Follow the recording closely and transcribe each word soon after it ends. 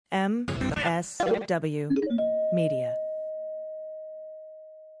MSW Media.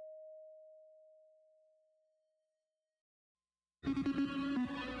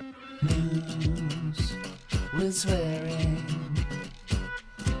 News with swearing.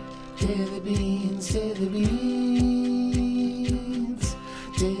 Daily beans, daily beans.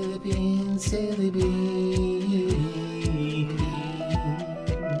 Daily beans, daily beans.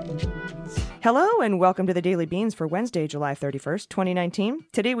 Hello and welcome to the Daily Beans for Wednesday, July 31st, 2019.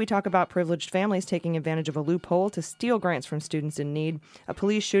 Today we talk about privileged families taking advantage of a loophole to steal grants from students in need, a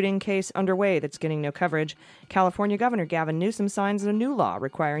police shooting case underway that's getting no coverage, California Governor Gavin Newsom signs a new law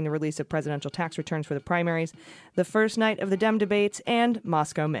requiring the release of presidential tax returns for the primaries, the first night of the Dem debates, and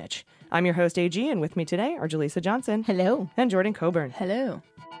Moscow Mitch. I'm your host, AG, and with me today are Jaleesa Johnson. Hello. And Jordan Coburn. Hello.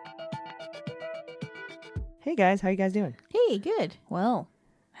 Hey guys, how you guys doing? Hey, good. Well,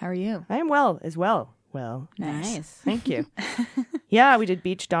 how are you? I am well as well. Well, Nice. Thank you. Yeah, we did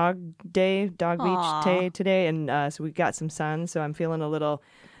beach dog Aw. beach day today, and so we got some sun. So I'm feeling a little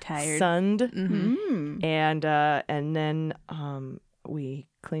Tired. sunned. Mm-hmm. And then we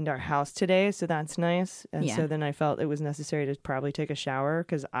cleaned our house today, so that's nice. And Yeah. so then I felt it was necessary to probably take a shower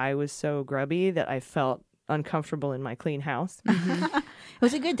because I was so grubby that I felt uncomfortable in my clean house. It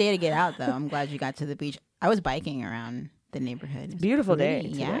was a good day to get out, though. I'm glad you got to the beach. I was biking around the neighborhood. It was Beautiful day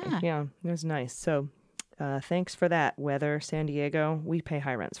pretty. today. Yeah. Yeah, it was nice. So thanks for that weather, San Diego. We pay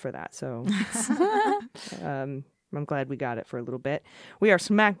high rents for that, so I'm glad we got it for a little bit. We are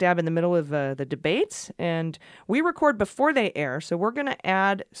smack dab in the middle of the debates, and we record before they air. So we're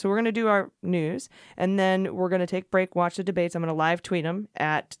gonna do our news, and then we're gonna take a break, watch the debates. I'm gonna live tweet them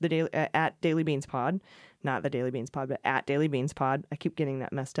at Daily Beans Pod, not the Daily Beans Pod, but at Daily Beans Pod. I keep getting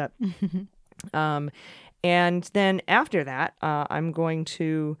that messed up. And then after that, I'm going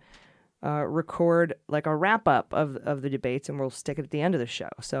to record like a wrap up of the debates, and we'll stick it at the end of the show.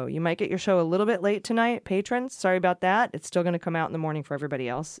 So you might get your show a little bit late tonight, patrons. Sorry about that. It's still going to come out in the morning for everybody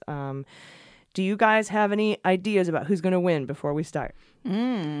else. Do you guys have any ideas about who's going to win before we start?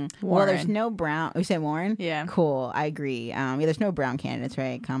 Well, there's no brown. You said Warren? Yeah. Cool. I agree. Yeah, there's no brown candidates,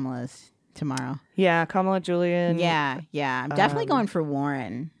 right? Kamala's tomorrow. Yeah, Kamala, Julian. Yeah. I'm definitely going for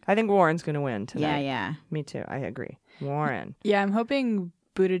Warren. I think Warren's going to win tonight. Yeah. Me too. I agree. Warren. Yeah, I'm hoping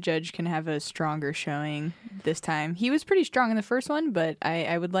Buttigieg can have a stronger showing this time. He was pretty strong in the first one, but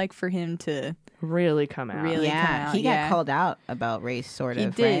I would like for him to Really come out. Really come Yeah. out, He got yeah. called out about race, sort he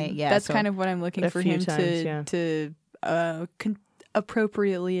of, did. right? Yeah. That's so- kind of what I'm looking A for few him times, yeah. to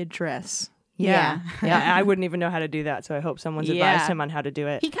appropriately address. Yeah. I wouldn't even know how to do that, so I hope someone's advised him on how to do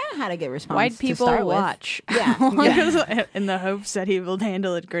it. He kind of had a good response. White to people start with. watch. Yeah. In the hopes that he will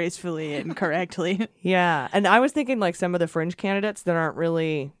handle it gracefully and correctly. Yeah. And I was thinking like some of the fringe candidates that aren't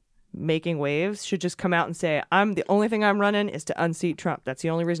really making waves should just come out and say, the only thing I'm running is to unseat Trump. That's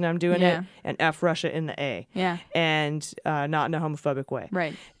the only reason I'm doing Yeah. it. And F Russia in the A. Yeah. And not in a homophobic way.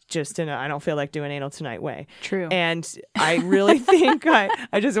 Right. Just in a I don't feel like doing anal tonight way. True. And I really think I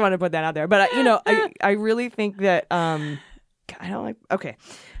just want to put that out there. But I really think that I don't like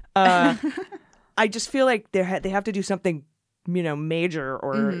I just feel like they have to do something major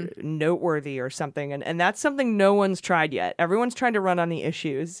or noteworthy or something. And that's something no one's tried yet. Everyone's trying to run on the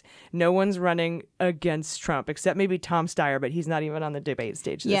issues. No one's running against Trump, except maybe Tom Steyer, but he's not even on the debate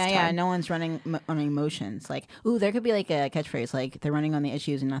stage this time. Yeah. No one's running on emotions. Like, there could be like a catchphrase, like they're running on the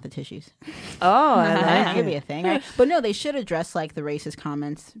issues and not the tissues. Oh, I like That could it. be a thing, right? But no, they should address like the racist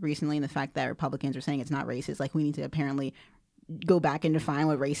comments recently and the fact that Republicans are saying it's not racist. Like, we need to apparently go back and define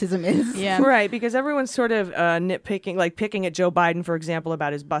what racism is. Yeah. Right, because everyone's sort of nitpicking, like picking at Joe Biden, for example,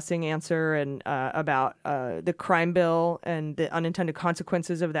 about his busing answer and about the crime bill and the unintended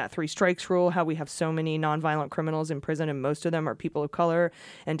consequences of that 3 strikes rule, how we have so many nonviolent criminals in prison and most of them are people of color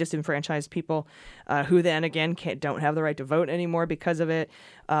and disenfranchised people who then again don't have the right to vote anymore because of it,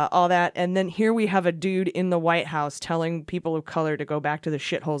 all that. And then here we have a dude in the White House telling people of color to go back to the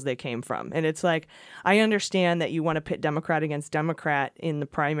shitholes they came from. And it's like, I understand that you want to pit Democrat against Democrat in the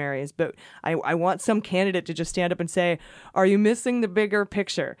primaries, but I want some candidate to just stand up and say, are you missing the bigger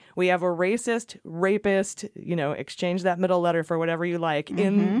picture? We have a racist, rapist, exchange that middle letter for whatever you like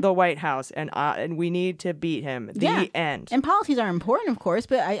in the White House, and we need to beat him. The end. And policies are important, of course,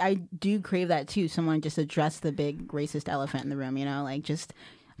 but I do crave that too. Someone just address the big racist elephant in the room, like just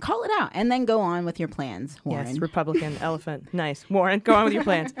Call it out and then go on with your plans, Warren. Yes, Republican elephant. Nice. Warren, go on with your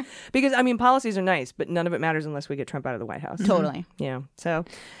plans. Because, I mean, policies are nice, but none of it matters unless we get Trump out of the White House. Totally. Yeah. So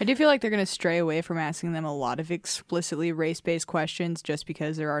I do feel like they're going to stray away from asking them a lot of explicitly race-based questions just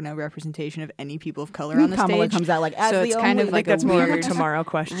because there are no representation of any people of color on the Kamala stage. comes out like, as So the it's kind only- of like that's a more of a weird tomorrow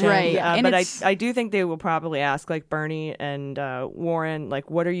question. Right. And But it's- I do think they will probably ask, like, Bernie and Warren,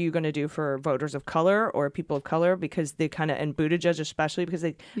 like, what are you going to do for voters of color or people of color? Because they kind of, and Buttigieg especially, because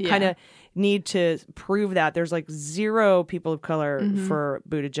they kind of need to prove that there's like zero people of color for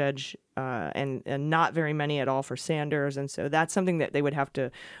Buttigieg and not very many at all for Sanders. And so that's something that they would have to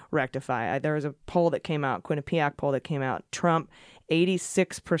rectify. There was a poll that came out, Quinnipiac poll that came out, Trump,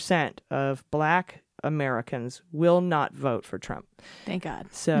 86% of black Americans will not vote for Trump. Thank God.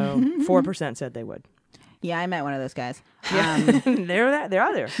 So 4% said they would. Yeah, I met one of those guys. They're out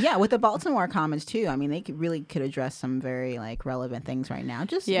there. Yeah, with the Baltimore comments too. I mean, they really could address some very like relevant things right now,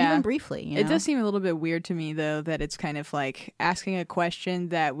 just even briefly. You know? It does seem a little bit weird to me, though, that it's kind of like asking a question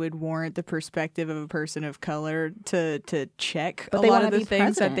that would warrant the perspective of a person of color to check But a they lot wanna of the be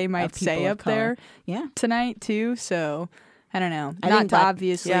things that they president might of people say of up color. there Yeah. tonight too. So I don't know. I Not think to that-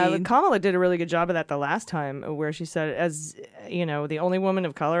 obviously. Yeah, but Kamala did a really good job of that the last time, where she said, as you know, the only woman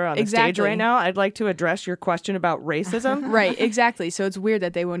of color on the stage Exactly. right now, I'd like to address your question about racism. Right, exactly. So it's weird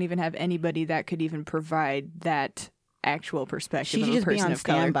that they won't even have anybody that could even provide that actual perspective She of should a just be person on of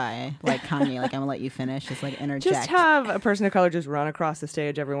color. standby, like Kanye. Like, I'm gonna let you finish. Just like interject. Just have a person of color just run across the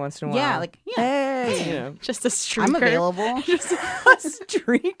stage every once in a while. yeah, like hey, you know, Just a streaker. I'm available. just a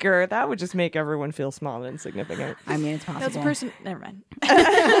streaker. That would just make everyone feel small and insignificant. I mean, it's possible. That's a person. Never mind.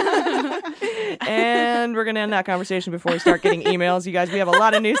 And we're gonna end that conversation before we start getting emails. You guys, we have a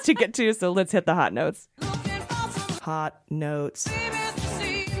lot of news to get to, so let's hit the hot notes. Hot notes.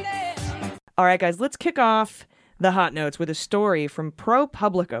 All right, guys, let's kick off the hot notes with a story from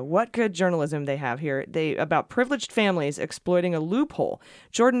ProPublica. What good journalism they have here. About privileged families exploiting a loophole.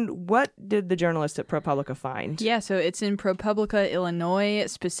 Jordan, what did the journalists at ProPublica find? Yeah, so it's in ProPublica, Illinois.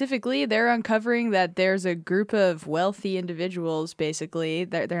 Specifically, they're uncovering that there's a group of wealthy individuals, basically.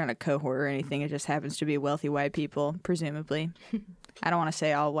 They're not a cohort or anything. It just happens to be wealthy white people, presumably. I don't want to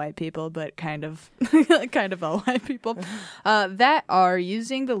say all white people, but kind of all white people, that are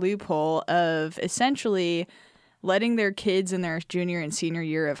using the loophole of essentially letting their kids in their junior and senior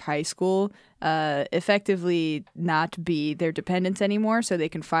year of high school effectively not be their dependents anymore, so they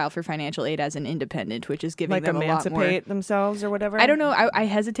can file for financial aid as an independent, which is giving Like them a lot more. emancipate themselves or whatever? I don't know. I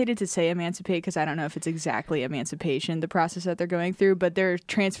hesitated to say emancipate because I don't know if it's exactly emancipation, the process that they're going through, but they're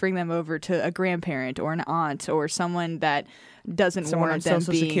transferring them over to a grandparent or an aunt or someone that doesn't Someone on warrant them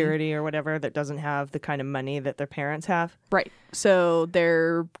Social being Security or whatever that doesn't have the kind of money that their parents have. Right. So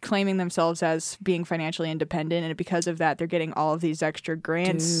they're claiming themselves as being financially independent, and because of that, they're getting all of these extra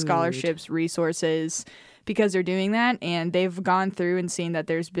grants, Dude. scholarships, resources because they're doing that. And they've gone through and seen that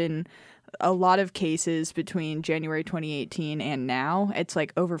there's been a lot of cases between January 2018 and now. It's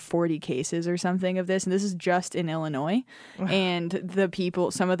like over 40 cases or something of this. And this is just in Illinois. And the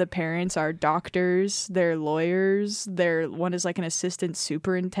people, some of the parents are doctors, they're lawyers, one is like an assistant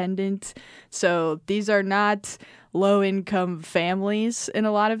superintendent. So these are not low income families in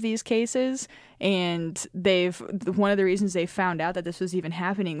a lot of these cases. And one of the reasons they found out that this was even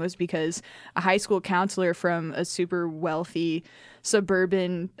happening was because a high school counselor from a super wealthy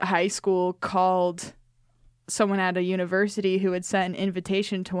suburban high school called someone at a university who had sent an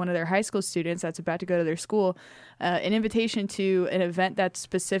invitation to one of their high school students that's about to go to their school, an invitation to an event that's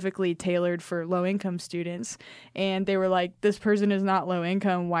specifically tailored for low-income students. And they were like, this person is not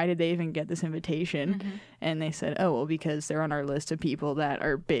low-income. Why did they even get this invitation? Mm-hmm. And they said, oh, well, because they're on our list of people that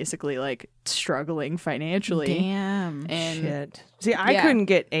are basically like struggling financially. Damn. And Shit. See, I couldn't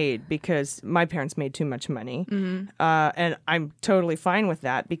get aid because my parents made too much money. Mm-hmm. And I'm totally fine with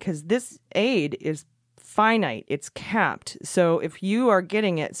that because this aid is finite. It's capped. So if you are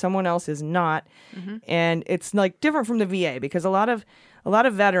getting it, someone else is not. Mm-hmm. And it's like different from the VA because a lot of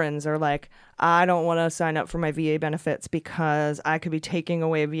veterans are like, I don't want to sign up for my VA benefits because I could be taking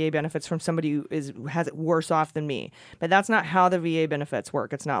away VA benefits from somebody who has it worse off than me. But that's not how the VA benefits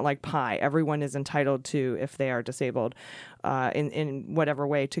work. It's not like pie. Everyone is entitled to, if they are disabled in whatever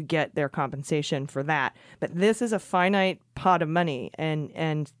way, to get their compensation for that. But this is a finite pot of money, and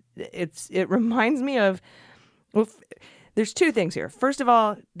it reminds me of, well, there's two things here. First of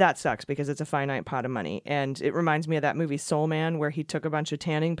all, that sucks because it's a finite pot of money. And it reminds me of that movie Soul Man where he took a bunch of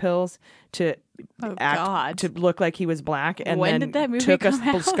tanning pills to to look like he was black. And when then did that movie took come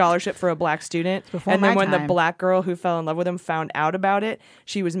a out? scholarship for a black student. Before And then my when the time. black girl who fell in love with him found out about it,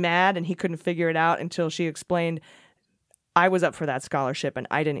 she was mad and he couldn't figure it out until she explained, I was up for that scholarship and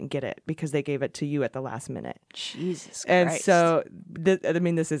I didn't get it because they gave it to you at the last minute. Jesus Christ. And so, I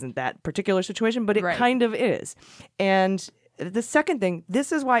mean, this isn't that particular situation, but it kind of is. And the second thing,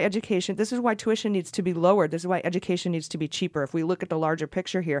 this is why tuition needs to be lowered. This is why education needs to be cheaper. If we look at the larger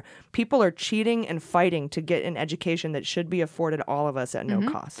picture here, people are cheating and fighting to get an education that should be afforded all of us at no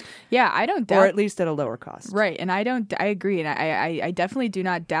cost. Yeah, I don't doubt. Or at least at a lower cost. Right. And I agree. And I definitely do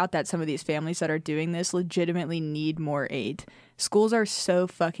not doubt that some of these families that are doing this legitimately need more aid. Schools are so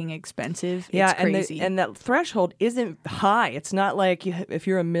fucking expensive. It's crazy. And that threshold isn't high. It's not like if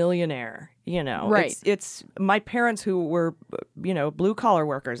you're a millionaire, Right. It's my parents who were, blue collar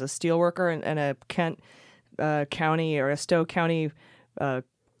workers, a steel worker and a Kent County or a Stowe County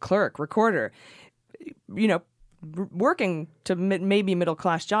clerk, recorder, working to maybe middle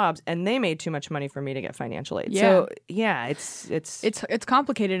class jobs, and they made too much money for me to get financial aid. Yeah. So yeah, it's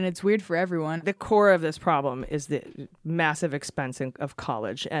complicated and it's weird for everyone. the core of this problem is the massive expense of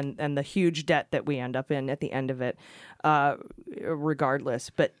college and the huge debt that we end up in at the end of it, regardless.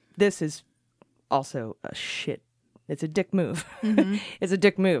 But this is also a shit. It's a dick move. It's a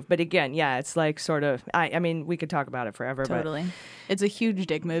dick move. But again, yeah, it's like sort of, I mean, we could talk about it forever. Totally. It's a huge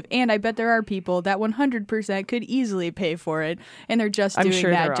dick move. And I bet there are people that 100% could easily pay for it. And they're just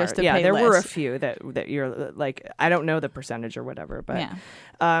doing that just to pay less. Yeah, there were a few that you're like, I don't know the percentage or whatever. But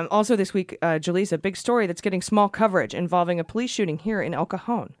also this week, Jaleesa, a big story that's getting small coverage involving a police shooting here in El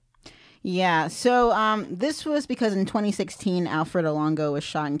Cajon. Yeah, so this was because in 2016, Alfredo Longo was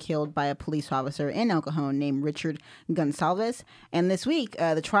shot and killed by a police officer in El Cajon named Richard Gonsalves. And this week,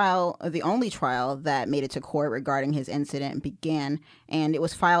 the only trial that made it to court regarding his incident began, and it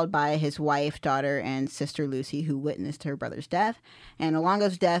was filed by his wife, daughter, and sister Lucy, who witnessed her brother's death. And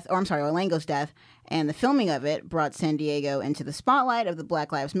Orlando's death, and the filming of it brought San Diego into the spotlight of the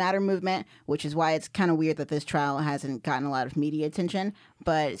Black Lives Matter movement, which is why it's kind of weird that this trial hasn't gotten a lot of media attention.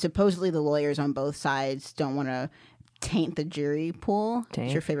 But supposedly the lawyers on both sides don't want to taint the jury pool. Taint.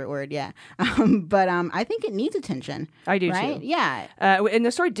 It's your favorite word, yeah. But I think it needs attention. I do right? too. Yeah. And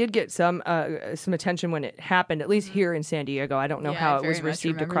the story did get some attention when it happened, at least here in San Diego. I don't know how it was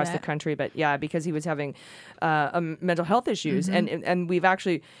received across the country, but yeah, because he was having mental health issues, and we've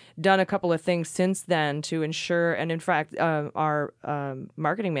actually done a couple of things since then to ensure. And in fact, our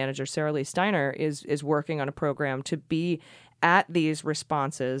marketing manager Sarah Lee Steiner is working on a program to be at these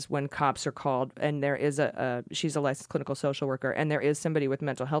responses when cops are called, and there is she's a licensed clinical social worker, and there is somebody with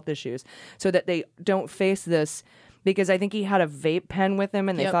mental health issues, so that they don't face this, because I think he had a vape pen with him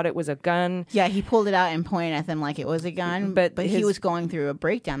and they thought it was a gun. Yeah, he pulled it out and pointed at them like it was a gun, but he was going through a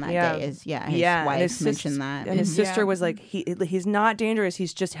breakdown that day. His wife mentioned that. And his sister was like, he's not dangerous,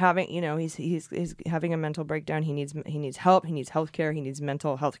 he's just having, he's having a mental breakdown, he needs help, he needs health care, he needs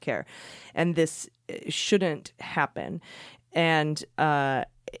mental health care, and this shouldn't happen. And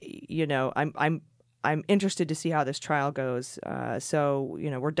I'm interested to see how this trial goes. So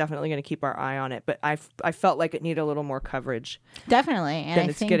we're definitely going to keep our eye on it. But I felt like it needed a little more coverage. Definitely, and than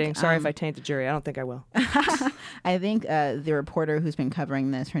it's getting. Sorry if I taint the jury. I don't think I will. I think the reporter who's been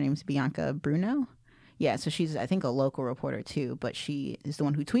covering this, her name's Bianca Bruno. Yeah, so she's, I think, a local reporter too, but she is the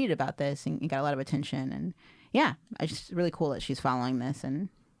one who tweeted about this and got a lot of attention. And yeah, it's just really cool that she's following this and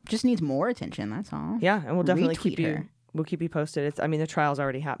just needs more attention. That's all. Yeah, and we'll definitely keep you. Her. We'll keep you posted. The trial's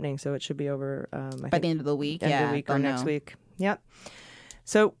already happening, so it should be over by the end of the week. End of the week or next week. Yep.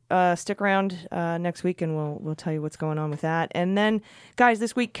 So stick around next week, and we'll tell you what's going on with that. And then, guys,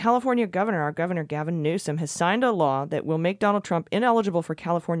 this week, our Governor Gavin Newsom has signed a law that will make Donald Trump ineligible for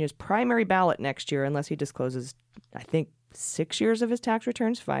California's primary ballot next year unless he discloses, I think, 6 years of his tax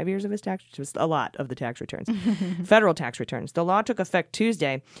returns, 5 years of his tax returns, a lot of the tax returns, federal tax returns. The law took effect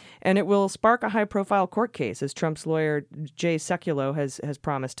Tuesday, and it will spark a high-profile court case, as Trump's lawyer Jay Sekulow has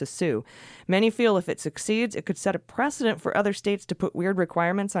promised to sue. Many feel if it succeeds, it could set a precedent for other states to put weird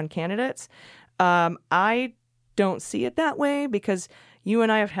requirements on candidates. I don't see it that way, because you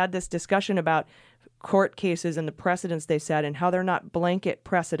and I have had this discussion about court cases and the precedents they set and how they're not blanket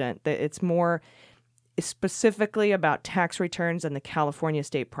precedent, that it's more specifically about tax returns and the California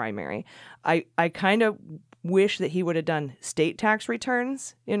state primary. I kind of wish that he would have done state tax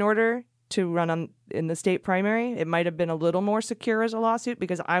returns in order to run in the state primary. It might have been a little more secure as a lawsuit,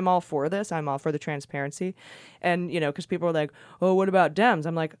 because I'm all for this. I'm all for the transparency. And, because people are like, oh, what about Dems?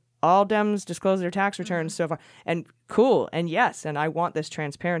 I'm like, all Dems disclose their tax returns so far. And cool. And yes, and I want this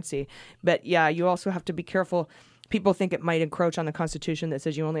transparency. But yeah, you also have to be careful people think it might encroach on the Constitution that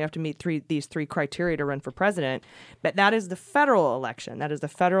says you only have to meet these three criteria to run for president. But that is the federal election. That is the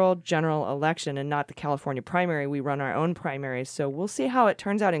federal general election and not the California primary. We run our own primaries. So we'll see how it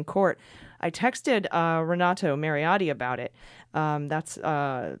turns out in court. I texted Renato Mariotti about it. That's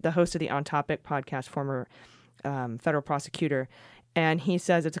the host of the On Topic podcast, former federal prosecutor. And he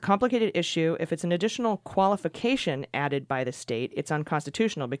says it's a complicated issue. If it's an additional qualification added by the state, it's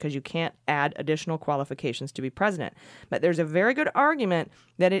unconstitutional because you can't add additional qualifications to be president. But there's a very good argument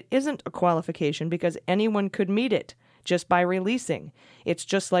that it isn't a qualification because anyone could meet it just by releasing. It's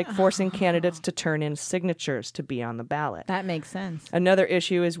just like forcing candidates to turn in signatures to be on the ballot. That makes sense. Another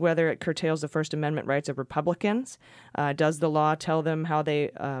issue is whether it curtails the First Amendment rights of Republicans. Does the law tell them how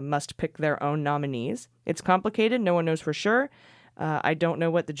they must pick their own nominees? It's complicated. No one knows for sure. I don't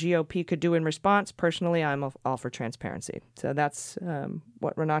know what the GOP could do in response. Personally, I'm all for transparency. So that's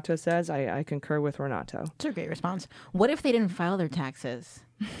what Renato says. I concur with Renato. That's a great response. What if they didn't file their taxes?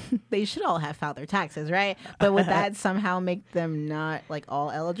 They should all have filed their taxes, right? But would that somehow make them not like all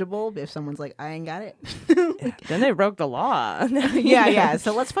eligible if someone's like, I ain't got it? Then they broke the law. Yeah.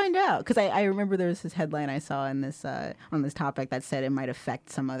 So let's find out. Because I remember there was this headline I saw in this on this topic that said it might affect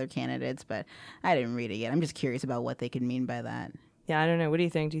some other candidates, but I didn't read it yet. I'm just curious about what they could mean by that. Yeah, I don't know. What do you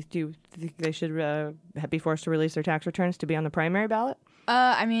think? Do you think they should be forced to release their tax returns to be on the primary ballot?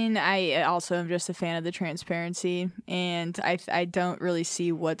 I mean, I also am just a fan of the transparency, and I don't really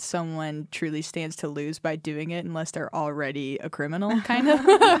see what someone truly stands to lose by doing it unless they're already a criminal, kind of,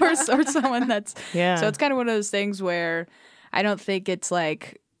 or someone that's... Yeah. So it's kind of one of those things where I don't think it's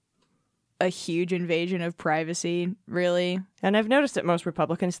like a huge invasion of privacy, really. And I've noticed that most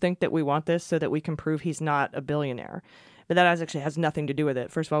Republicans think that we want this so that we can prove he's not a billionaire. But that actually has nothing to do with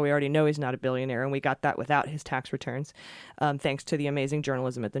it. First of all, we already know he's not a billionaire, and we got that without his tax returns, thanks to the amazing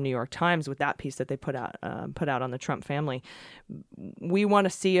journalism at the New York Times with that piece that they put out on the Trump family. We want to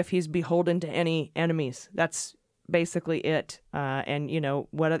see if he's beholden to any enemies. That's basically it. And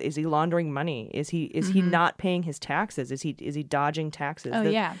what is he laundering money? Is he not paying his taxes? Is he dodging taxes?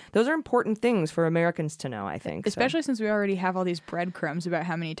 Yeah, those are important things for Americans to know, I think, especially since we already have all these breadcrumbs about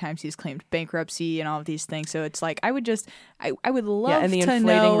how many times he's claimed bankruptcy and all of these things. So it's like I would love and the to inflating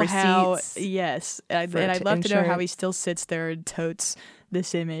know receipts. And I'd love to know how he still sits there and totes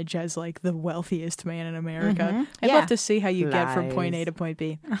this image as like the wealthiest man in America. I'd love to see how you get from point A to point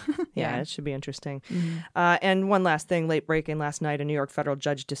B. Yeah, it should be interesting. And one last thing, late breaking last night, a New York federal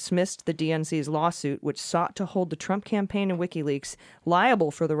judge dismissed the DNC's lawsuit, which sought to hold the Trump campaign and WikiLeaks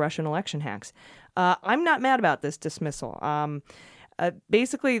liable for the Russian election hacks. I'm not mad about this dismissal.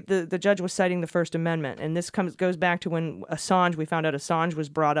 Basically, the judge was citing the First Amendment, and this goes back to when we found out Assange was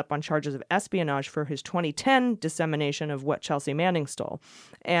brought up on charges of espionage for his 2010 dissemination of what Chelsea Manning stole.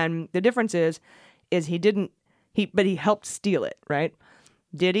 And the difference is but he helped steal it, right?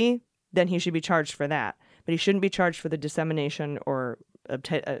 Did he? Then he should be charged for that. But he shouldn't be charged for the dissemination or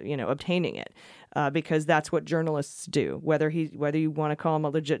obtaining it, because that's what journalists do. Whether you want to call him a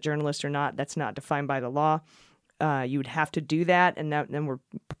legit journalist or not, that's not defined by the law. You would have to do that, and then we're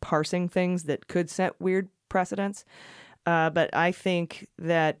parsing things that could set weird precedents. But I think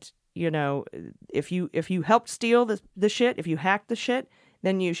that if you helped steal the shit, if you hacked the shit,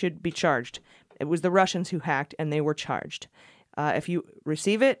 then you should be charged. It was the Russians who hacked, and they were charged. If you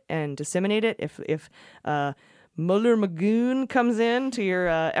receive it and disseminate it, if Muller Magoon comes in to your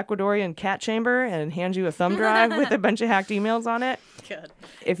Ecuadorian cat chamber and hands you a thumb drive with a bunch of hacked emails on it, Good.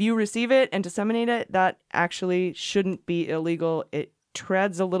 If you receive it and disseminate it, that actually shouldn't be illegal. It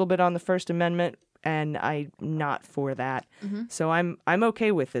treads a little bit on the First Amendment, and I'm not for that. So I'm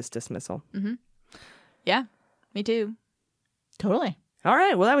okay with this dismissal. Yeah, me too. Totally. All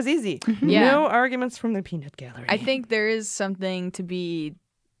right. Well, that was easy. Yeah. No arguments from the peanut gallery. I think there is something to be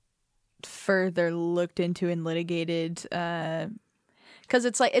further looked into and litigated, because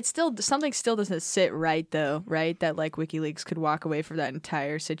it's like something still doesn't sit right, though, right? That like WikiLeaks could walk away from that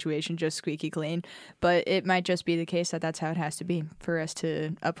entire situation just squeaky clean, but it might just be the case that that's how it has to be for us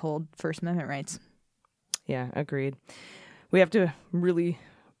to uphold First Amendment rights. Yeah, agreed. We have to really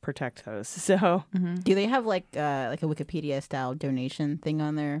protect those. So Do they have like a Wikipedia style donation thing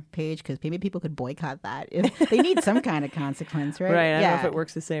on their page? Because maybe people could boycott that if they need some kind of consequence, right? Right. I don't know if it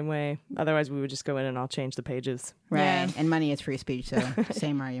works the same way. Otherwise, we would just go in and I'll change the pages. Right. Yeah. And money is free speech, so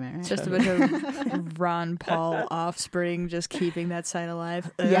same argument, right? It's just a bunch of Ron Paul offspring just keeping that site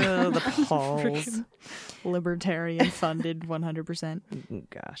alive. Yeah, the Pauls. Libertarian funded 100%.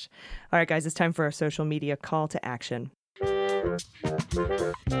 Gosh. All right, guys, it's time for our social media call to action.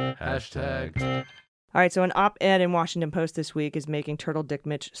 Hashtag All right, so an op-ed in Washington Post this week is making Turtle Dick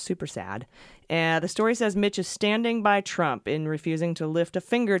Mitch super sad. The story says Mitch is standing by Trump in refusing to lift a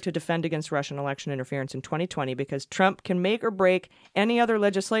finger to defend against Russian election interference in 2020 because Trump can make or break any other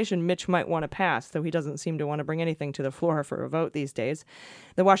legislation Mitch might want to pass, though he doesn't seem to want to bring anything to the floor for a vote these days.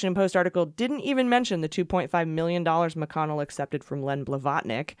 The Washington Post article didn't even mention the $2.5 million McConnell accepted from Len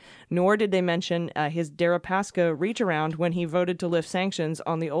Blavatnik, nor did they mention his Deripaska reach-around when he voted to lift sanctions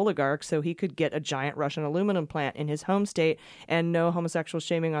on the oligarchs so he could get a giant Russian aluminum plant in his home state and no homosexual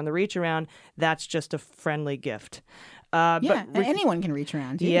shaming on the reach-around. That's just a friendly gift. But anyone can reach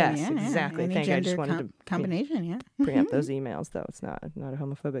around. Too. Yes, yeah, exactly. Any Thank you. I just gender wanted to combination. bring up those emails, though. It's not a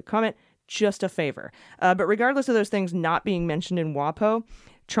homophobic comment, just a favor. But regardless of those things not being mentioned in WAPO,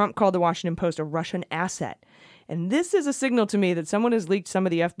 Trump called the Washington Post a Russian asset. And this is a signal to me that someone has leaked some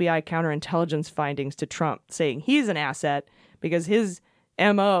of the FBI counterintelligence findings to Trump, saying he's an asset because his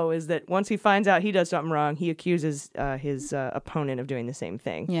MO is that once he finds out he does something wrong, he accuses his opponent of doing the same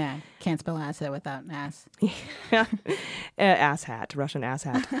thing. Yeah, can't spell asset without an ass. Ass hat, Russian ass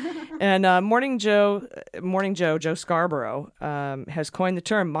hat. And Morning Joe Scarborough has coined the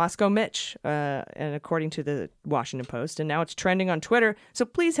term Moscow Mitch, and according to the Washington Post, and now it's trending on Twitter. So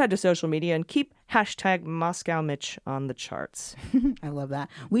please head to social media and keep hashtag Moscow Mitch on the charts. I love that.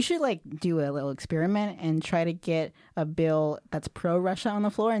 We should do a little experiment and try to get a bill that's pro-Russia on the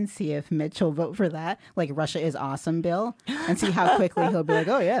floor and see if Mitch will vote for that. Like Russia is awesome bill, and see how quickly he'll be like,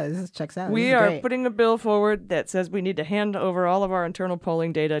 oh yeah, this checks out. We are putting a bill forward that says we need to hand over all of our internal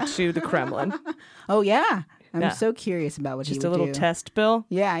polling data to the Kremlin. Oh yeah. I'm so curious about what he would do. Just a little test bill?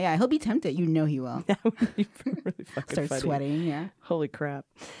 Yeah. He'll be tempted. You know he will. That would be really fucking Start funny. sweating, yeah. Holy crap.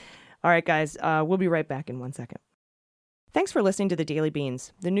 All right, guys, we'll be right back in 1 second. Thanks for listening to The Daily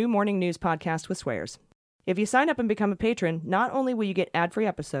Beans, the new morning news podcast with swears. If you sign up and become a patron, not only will you get ad-free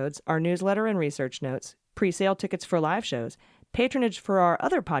episodes, our newsletter and research notes, pre-sale tickets for live shows, patronage for our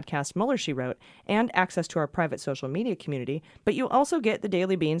other podcast, Mueller, She Wrote, and access to our private social media community, but you'll also get The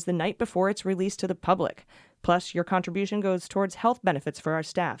Daily Beans the night before it's released to the public. Plus, your contribution goes towards health benefits for our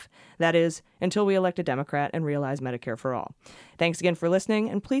staff. That is, until we elect a Democrat and realize Medicare for all. Thanks again for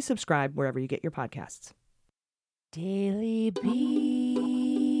listening, and please subscribe wherever you get your podcasts. Daily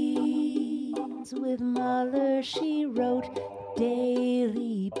Beans with Mueller, She Wrote.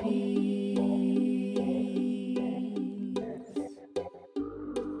 Daily Beans.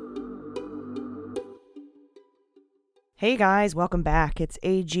 Hey guys, welcome back. It's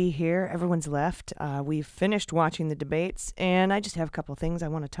AG here. Everyone's left. We've finished watching the debates, and I just have a couple of things I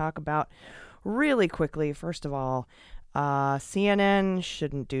want to talk about really quickly. First of all, CNN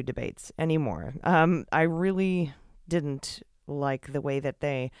shouldn't do debates anymore. I really didn't like the way that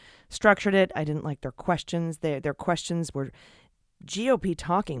they structured it. I didn't like their questions. Their questions were GOP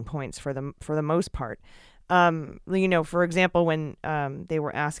talking points for the most part. For example, when they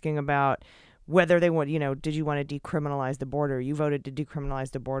were asking about whether they would, did you want to decriminalize the border? You voted to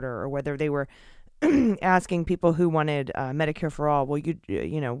decriminalize the border, or whether they were asking people who wanted Medicare for all. Well,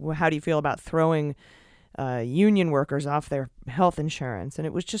 how do you feel about throwing union workers off their health insurance? And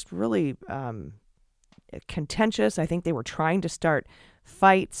it was just really contentious. I think they were trying to start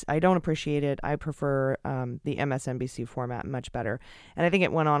fights. I don't appreciate it. I prefer the MSNBC format much better. And I think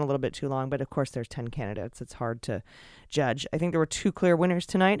it went on a little bit too long, but of course there's 10 candidates. It's hard to judge. I think there were two clear winners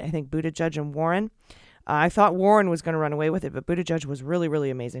tonight. I think Buttigieg and Warren. I thought Warren was going to run away with it, but Buttigieg was really, really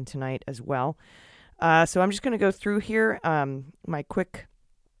amazing tonight as well. So I'm just going to go through here my quick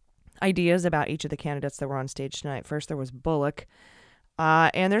ideas about each of the candidates that were on stage tonight. First, there was Bullock.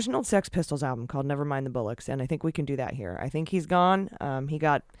 And there's an old Sex Pistols album called Nevermind the Bullocks, and I think we can do that here. I think he's gone. He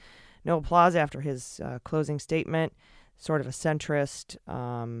got no applause after his closing statement, sort of a centrist.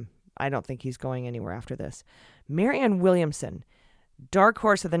 I don't think he's going anywhere after this. Marianne Williamson, dark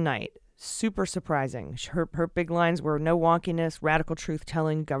horse of the night, super surprising. Her big lines were no wonkiness, radical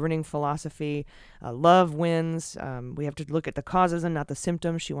truth-telling, governing philosophy, love wins. We have to look at the causes and not the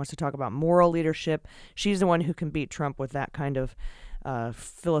symptoms. She wants to talk about moral leadership. She's the one who can beat Trump with that kind of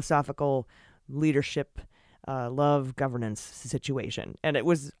philosophical leadership, love, governance situation. And it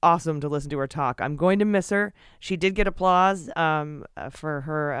was awesome to listen to her talk. I'm going to miss her. She did get applause for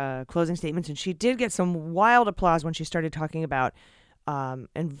her closing statements, and she did get some wild applause when she started talking about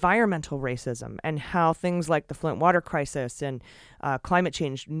environmental racism and how things like the Flint water crisis and climate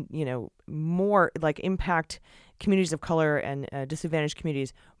change, more like impact communities of color and disadvantaged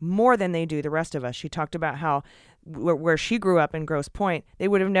communities more than they do the rest of us. She talked about how where she grew up in Grosse Pointe,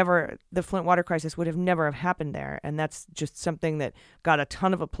 the Flint water crisis would have never have happened there. And that's just something that got a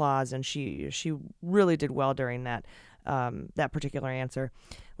ton of applause. And she really did well during that that particular answer.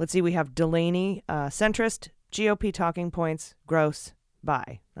 Let's see. We have Delaney, centrist, GOP talking points, gross,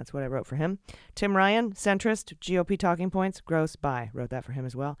 bye. That's what I wrote for him. Tim Ryan, centrist, GOP talking points, gross, bye. Wrote that for him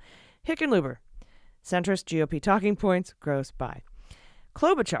as well. Hickenlooper, centrist, GOP talking points, gross, bye.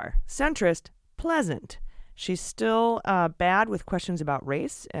 Klobuchar, centrist, pleasant. She's still bad with questions about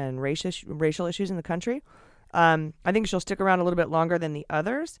race and racial issues in the country. I think she'll stick around a little bit longer than the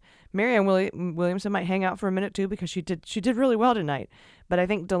others. Marianne Williamson might hang out for a minute too because she did really well tonight. But I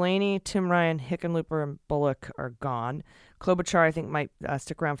think Delaney, Tim Ryan, Hickenlooper, and Bullock are gone. Klobuchar, I think, might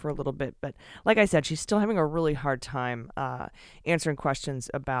stick around for a little bit. But like I said, she's still having a really hard time answering questions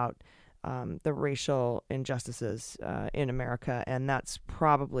about the racial injustices in America, and that's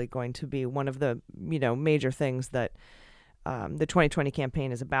probably going to be one of the major things that the 2020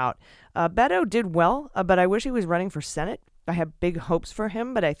 campaign is about. Beto did well, but I wish he was running for Senate. I have big hopes for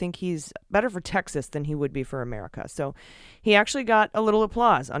him, but I think he's better for Texas than he would be for America. So he actually got a little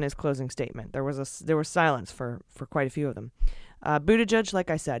applause on his closing statement. There was silence for quite a few of them. Buttigieg, like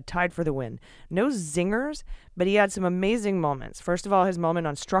I said, tied for the win. No zingers, but he had some amazing moments. First of all, his moment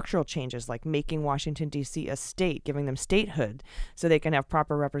on structural changes, like making Washington, D.C. a state, giving them statehood so they can have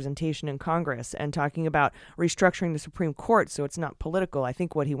proper representation in Congress, and talking about restructuring the Supreme Court so it's not political. I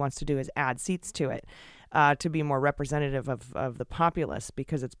think what he wants to do is add seats to it to be more representative of the populace,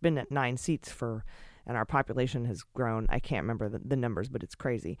 because it's been at 9 seats and our population has grown. I can't remember the numbers, but it's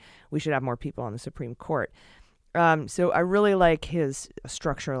crazy. We should have more people on the Supreme Court. So I really like his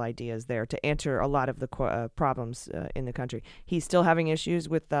structural ideas there to answer a lot of the problems in the country. He's still having issues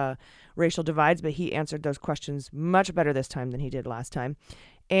with racial divides, but he answered those questions much better this time than he did last time.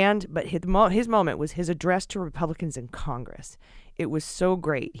 But his moment was his address to Republicans in Congress. It was so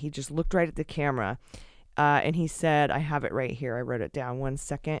great. He just looked right at the camera, and he said, I have it right here. I wrote it down 1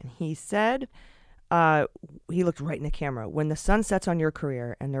 second. He said, he looked right in the camera. When the sun sets on your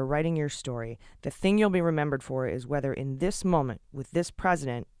career and they're writing your story, the thing you'll be remembered for is whether in this moment with this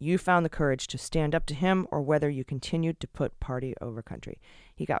president, you found the courage to stand up to him, or whether you continued to put party over country.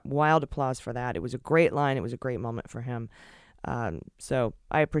 He got wild applause for that. It was a great line. It was a great moment for him. So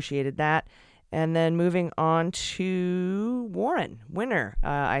I appreciated that. And then moving on to Warren, winner,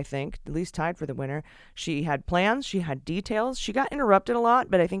 I think, at least tied for the winner. She had plans. She had details. She got interrupted a lot,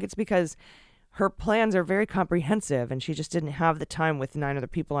 but I think it's because her plans are very comprehensive, and she just didn't have the time with 9 other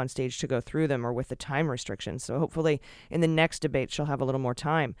people on stage to go through them, or with the time restrictions. So hopefully in the next debate, she'll have a little more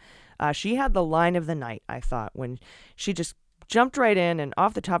time. She had the line of the night, I thought, when she just jumped right in and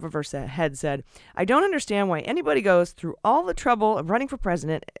off the top of her head said, I don't understand why anybody goes through all the trouble of running for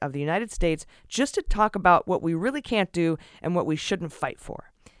president of the United States just to talk about what we really can't do and what we shouldn't fight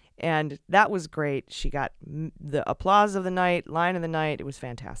for. And that was great. She got the applause of the night, line of the night. It was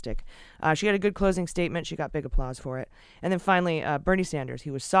fantastic. She had a good closing statement. She got big applause for it. And then finally, Bernie Sanders.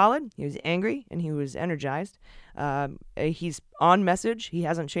 He was solid, he was angry, and he was energized. He's on message. He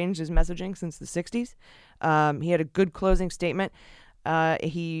hasn't changed his messaging since the 60s. He had a good closing statement.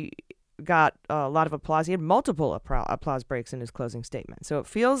 He got a lot of applause. He had multiple applause breaks in his closing statement. So it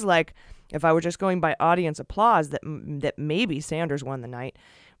feels like, if I were just going by audience applause, that maybe Sanders won the night.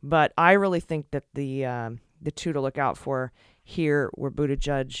 But I really think that the two to look out for here were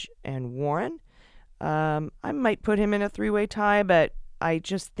Buttigieg and Warren. I might put him in a 3-way tie, but I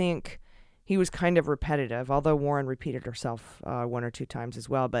just think he was kind of repetitive, although Warren repeated herself 1 or 2 times as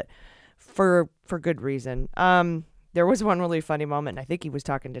well, but for good reason. There was one really funny moment, and I think he was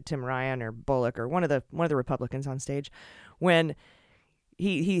talking to Tim Ryan or Bullock or one of the Republicans on stage, when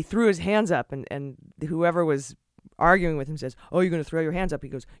he threw his hands up, and whoever was arguing with him says, oh, you're going to throw your hands up? He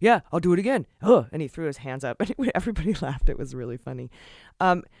goes, yeah, I'll do it again. Oh, and he threw his hands up, and everybody laughed. It was really funny.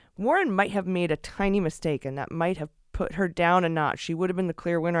 Warren might have made a tiny mistake, and that might have put her down a notch. She would have been the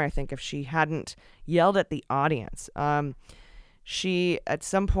clear winner, I think, if she hadn't yelled at the audience. At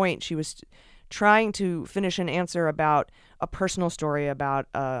some point, she was trying to finish an answer about a personal story about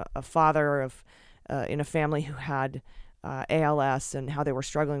a father in a family who had ALS, and how they were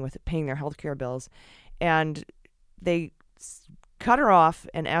struggling with paying their healthcare bills. And they cut her off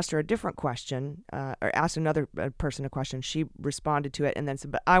and asked her a different question, or asked another person a question. She responded to it and then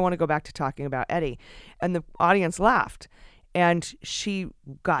said, but I want to go back to talking about Eddie. And the audience laughed. And she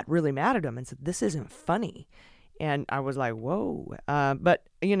got really mad at him and said, this isn't funny. And I was like, whoa. But,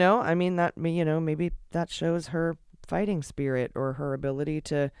 maybe that shows her fighting spirit, or her ability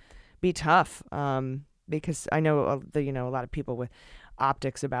to be tough. Because I know, a lot of people with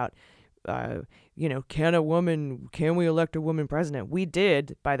optics about, can we elect a woman president? We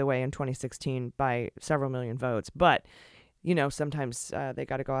did, by the way, in 2016 by several million votes. But, sometimes they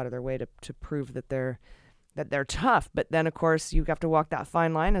got to go out of their way to prove that they're that they're tough. But then, of course, you have to walk that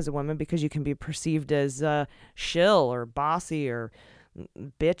fine line as a woman because you can be perceived as shill or bossy or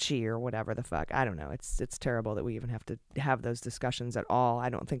bitchy or whatever the fuck. I don't know. It's terrible that we even have to have those discussions at all. I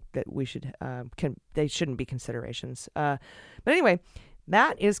don't think that we should they shouldn't be considerations. But anyway,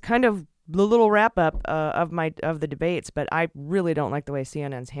 that is kind of the little wrap up of the debates. But I really don't like the way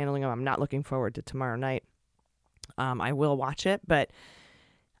CNN's handling them. I'm not looking forward to tomorrow night. I will watch it, but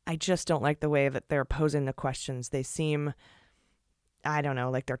I just don't like the way that they're posing the questions. They seem, I don't know,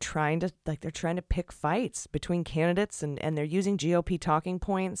 like they're trying to pick fights between candidates, and they're using GOP talking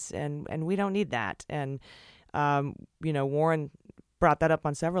points, and we don't need that. And Warren brought that up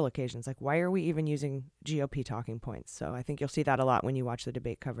on several occasions. Like, why are we even using GOP talking points? So I think you'll see that a lot when you watch the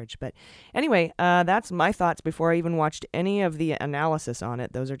debate coverage. But anyway, that's my thoughts before I even watched any of the analysis on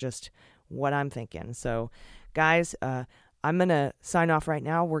it. Those are just what I'm thinking. So guys, I'm going to sign off right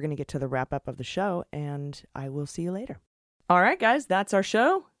now. We're going to get to the wrap up of the show, and I will see you later. All right, guys, that's our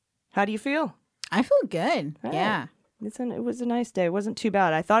show. How do you feel? I feel good. Right. Yeah. It was a nice day. It wasn't too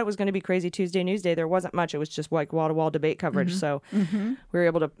bad. I thought it was going to be Crazy Tuesday News Day. There wasn't much. It was just like wall-to-wall debate coverage. So we were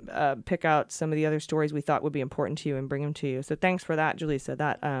able to pick out some of the other stories we thought would be important to you and bring them to you. So thanks for that, Julissa.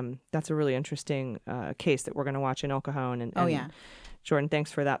 That's a really interesting case that we're going to watch in El Cajon. And Jordan,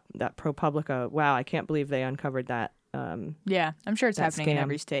 thanks for that ProPublica. Wow, I can't believe they uncovered that. Yeah, I'm sure it's happening in scam.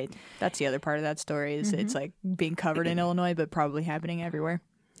 every state. That's the other part of that story is it's like being covered in Illinois, but probably happening everywhere.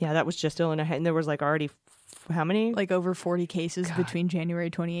 Yeah, that was just Illinois. And there was like already, how many? Like over 40 cases between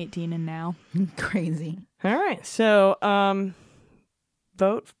January 2018 and now. Crazy. All right. So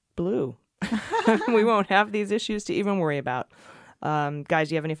vote blue. We won't have these issues to even worry about. Guys,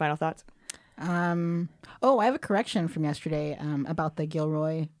 do you have any final thoughts? I have a correction from yesterday about the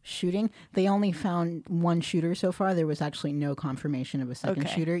Gilroy shooting. They only found one shooter so far. There was actually no confirmation of a second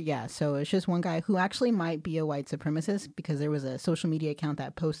shooter. Yeah, so it's just one guy who actually might be a white supremacist because there was a social media account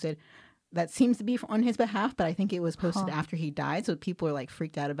that posted that seems to be on his behalf, but I think it was posted after he died, so people are like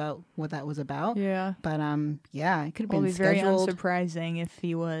freaked out about what that was about. Yeah. But it could have been very scheduled. unsurprising if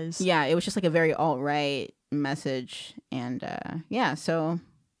he was. Yeah, it was just like a very alt-right message, and so.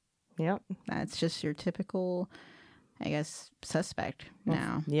 Yep. That's just your typical, I guess, suspect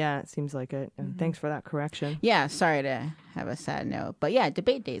now. Yeah, it seems like it. And thanks for that correction. Yeah, sorry to have a sad note. But yeah,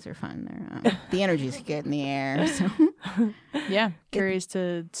 debate days are fun. The energy's good in the air. So. Yeah, curious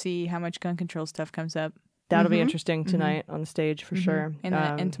to see how much gun control stuff comes up. That'll be interesting tonight on the stage for sure.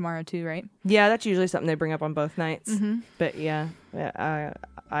 And tomorrow too, right? Yeah, that's usually something they bring up on both nights. But yeah,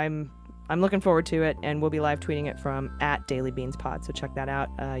 I'm looking forward to it, and we'll be live tweeting it from @DailyBeansPod. So check that out.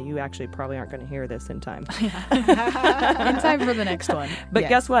 You actually probably aren't going to hear this in time. In time for the next one. But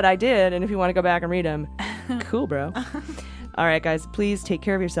guess what? I did, and if you want to go back and read them, cool, bro. All right, guys, please take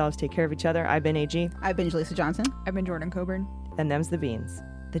care of yourselves. Take care of each other. I've been AG. I've been Julissa Johnson. I've been Jordan Coburn. And them's the Beans.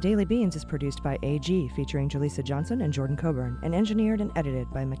 The Daily Beans is produced by AG, featuring Julissa Johnson and Jordan Coburn, and engineered and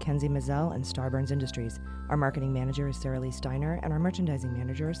edited by Mackenzie Mazzell and Starburns Industries. Our marketing manager is Sarah Lee Steiner, and our merchandising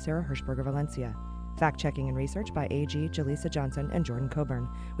manager is Sarah Hirschberger Valencia. Fact-checking and research by AG, Julissa Johnson, and Jordan Coburn,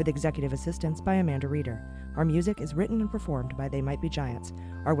 with executive assistance by Amanda Reeder. Our music is written and performed by They Might Be Giants.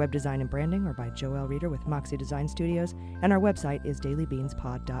 Our web design and branding are by Joelle Reeder with Moxie Design Studios, and our website is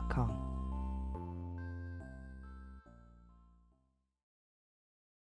dailybeanspod.com.